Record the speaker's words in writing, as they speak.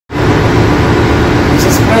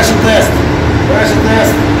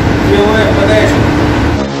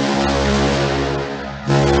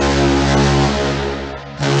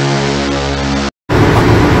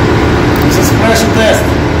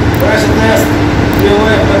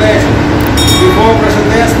explanation. Before pressure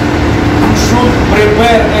test, you should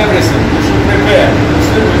prepare everything. You should prepare.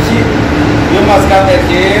 You see, you must connect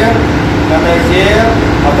here,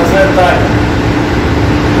 after that time.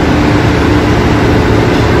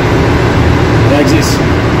 Like this.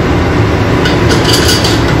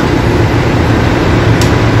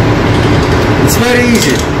 It's very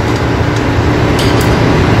easy.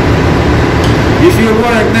 If you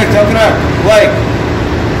want to connect a track like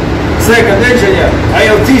second engineer, I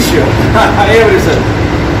will teach you everything.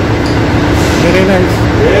 Very nice.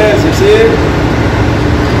 Yes, you see?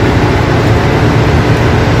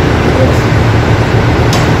 Yes.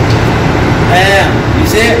 And you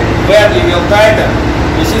see, when you will tighten,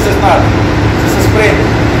 you see this nut, this is spring.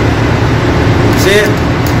 You see?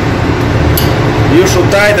 You should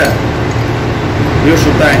tighten. You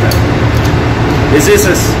should tighten. If this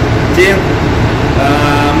is thin,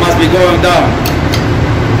 must be going down.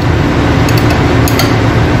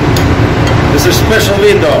 This is special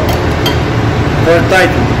window for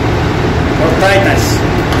tighten, for tightness.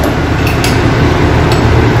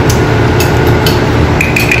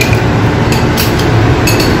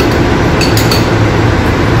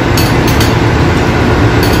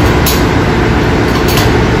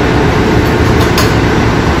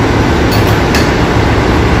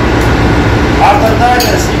 After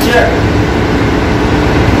tightness, you check.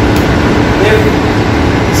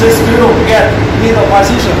 This screw get middle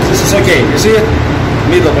position, this is okay. You see it?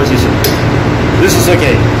 Middle position. This is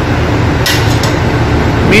okay.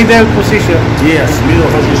 Middle position. Yes, middle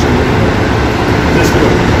position. This screw.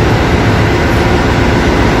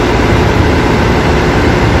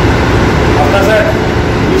 After that,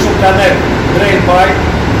 you should connect drain pipe.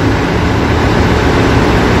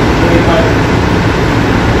 Drain pipe.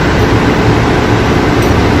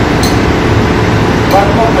 But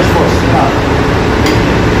not much force. Enough.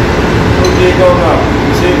 Okay, go now.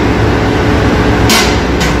 You see?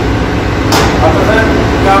 After that,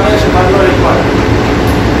 connection hydraulic pipe.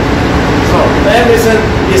 So, everything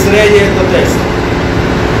is ready to test.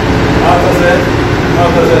 After that.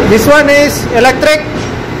 This one is electric?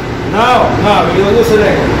 No, you will use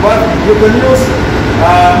electric. But you can use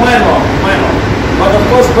manual. But of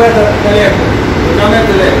course, better electric. You connect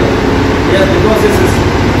electric. Yes, because this is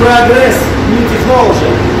progress, new technology.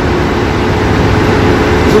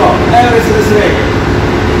 So, everything is ready.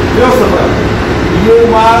 First of all, you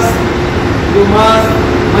must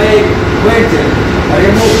make venting,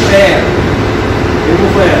 remove air.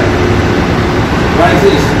 Like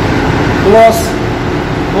this. Close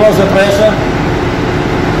the pressure.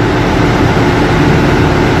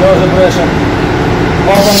 Open venting.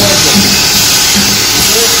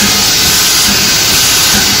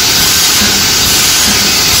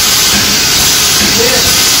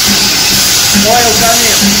 Oil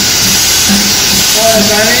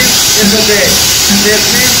come in is okay. That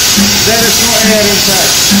means there is no air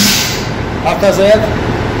inside. After that,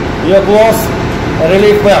 you close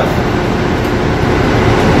relief valve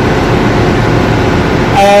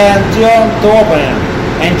and turn to opening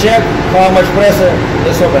and check how much pressure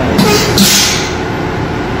is opening.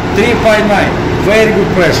 3.9, very good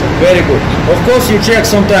pressure, very good. Of course you check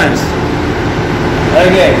sometimes.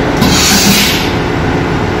 Again.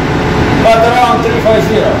 But around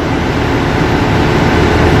 350.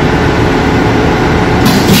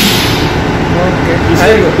 Okay.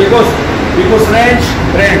 Very good. Because range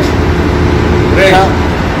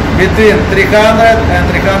between 300 and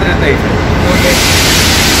 380. Okay.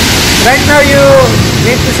 Right now you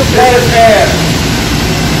need to supply air.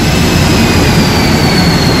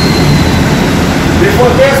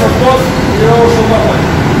 Before test, of course, you also button.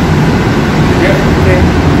 Okay.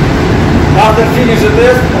 After finish the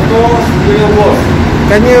test, of course, we will close.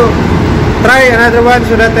 Can you try another one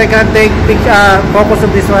so that I can take focus of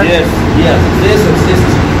this one? Yes. This is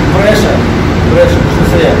pressure. For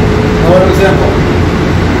example,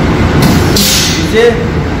 you see,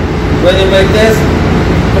 when you make this,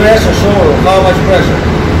 pressure show you how much pressure.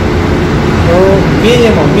 So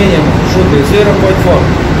minimum should be 0.4.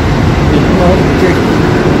 Okay.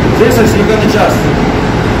 This is you can adjust.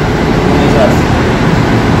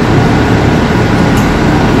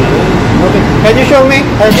 Okay. Can you show me?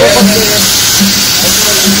 Yes.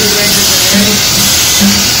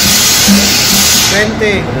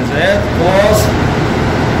 20. That's it. Close.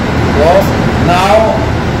 Now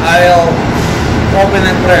I will open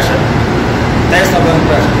and pressure. Test open and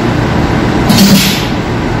pressure.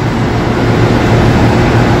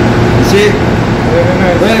 You see? Very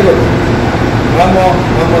nice. Very good. One more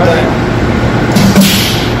time.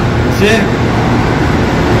 You see?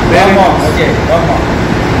 One more. Okay, one more.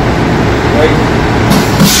 Wait.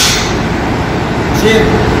 See?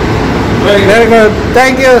 Very good. Very good.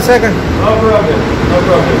 Thank you, second. No problem. No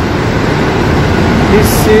problem.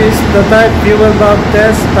 This is the type fuel valve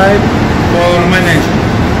test type For manage.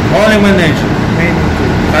 Only manage. main.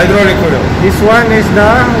 Hydraulic oil. This one is the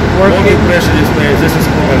Only working pressure display. This is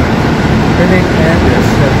common. finish and Yes.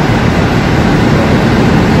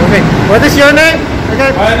 okay. What is your name?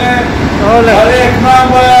 Okay. My name, Ole. Alec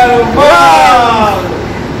number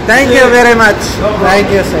 1. Thank you very much. No problem. Thank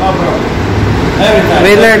you, sir. No problem. Every time.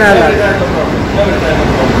 We learn a lot. Every time, no problem. Every time, no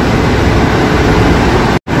problem.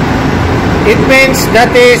 It means that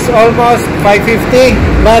is almost 550,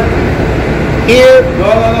 but here No,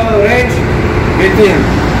 range between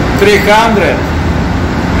 300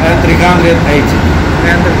 and 380.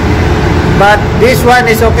 and but this one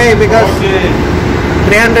is okay because Okay.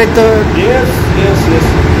 300 to Yes.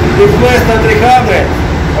 If less than 300,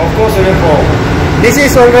 of course, I will go. this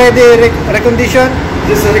is already reconditioned.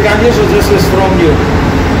 This is the condition, this is from you.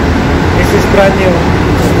 This is brand new.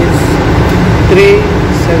 It's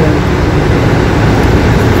 37.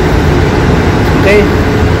 Okay.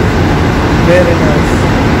 Very nice.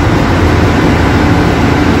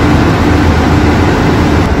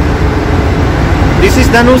 This is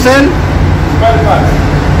the nozzle. Spare parts.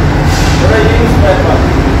 Already used spare parts.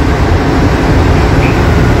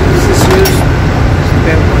 This is used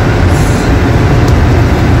spare parts.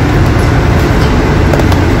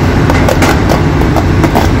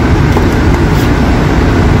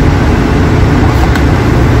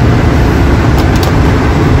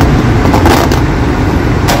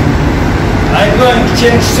 I'm going to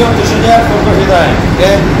change some to Genève for coffee time.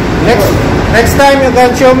 Okay. Next time you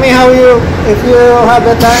can show me how you if you have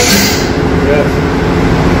the time. Yes.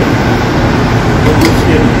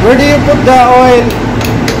 Where do you put the oil?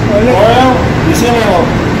 Oil, you see me oil.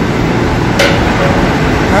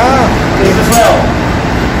 Ah, This is oil.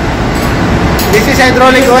 this is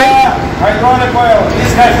hydraulic oil. Hydraulic oil.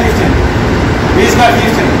 This guy 15. This guy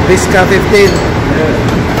 15. Visca 15. Yes.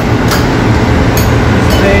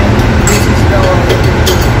 Then this is the oil.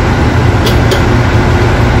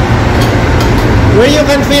 Where you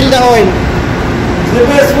can fill the oil? It's the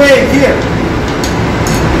best way here.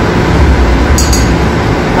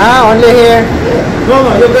 Ah, only here. No,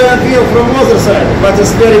 you can feel from other side, but it's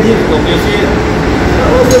very difficult. You see,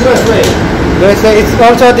 what's the best way? It's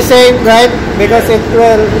also the same, right? Because it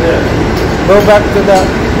will Yeah. go back to the.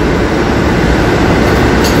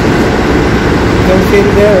 You can fill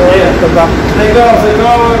there or Yeah. at the back. Take off the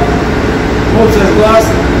cover, put the glass,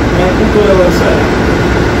 and put oil inside.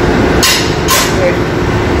 Okay.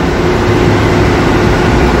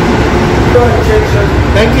 Go and change it.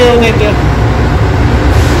 Thank you, thank you.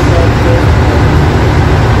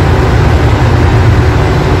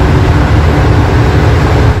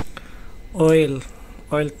 Oil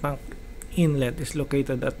tank inlet is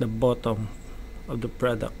located at the bottom of the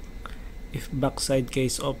product. If backside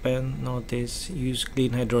case open, notice use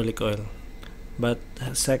clean hydraulic oil. But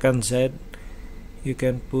second said, you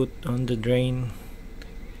can put on the drain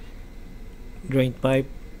pipe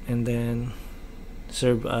and then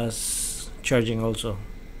serve as charging also.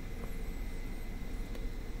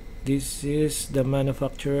 This is the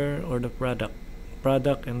manufacturer or the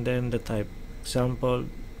product and then the type. Example,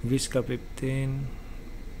 Visca 15,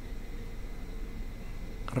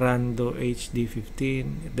 Rando HD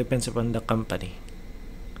 15. It depends upon the company.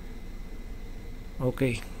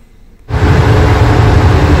 Okay.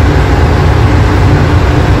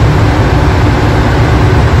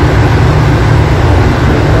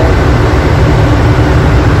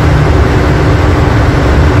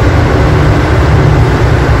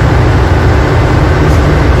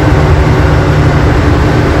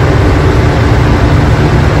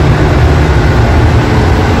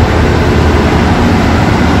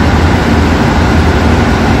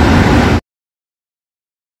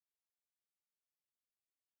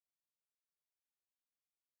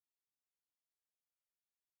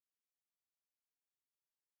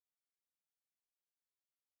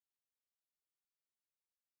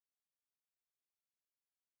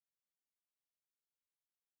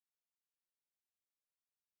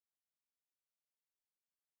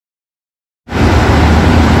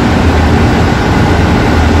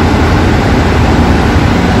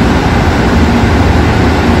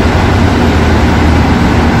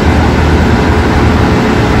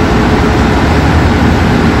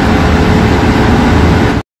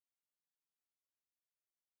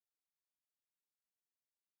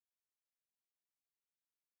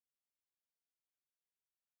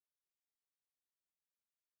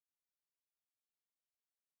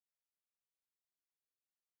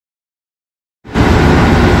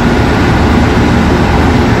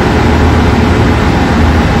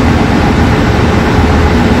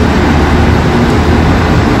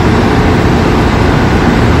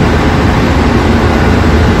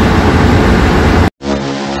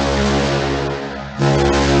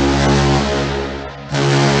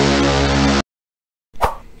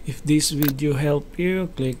 this video helped you,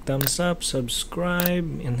 click thumbs up, subscribe,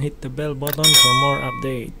 and hit the bell button for more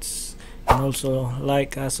updates. And also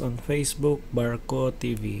like us on Facebook, Barco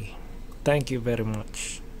TV. Thank you very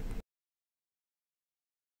much.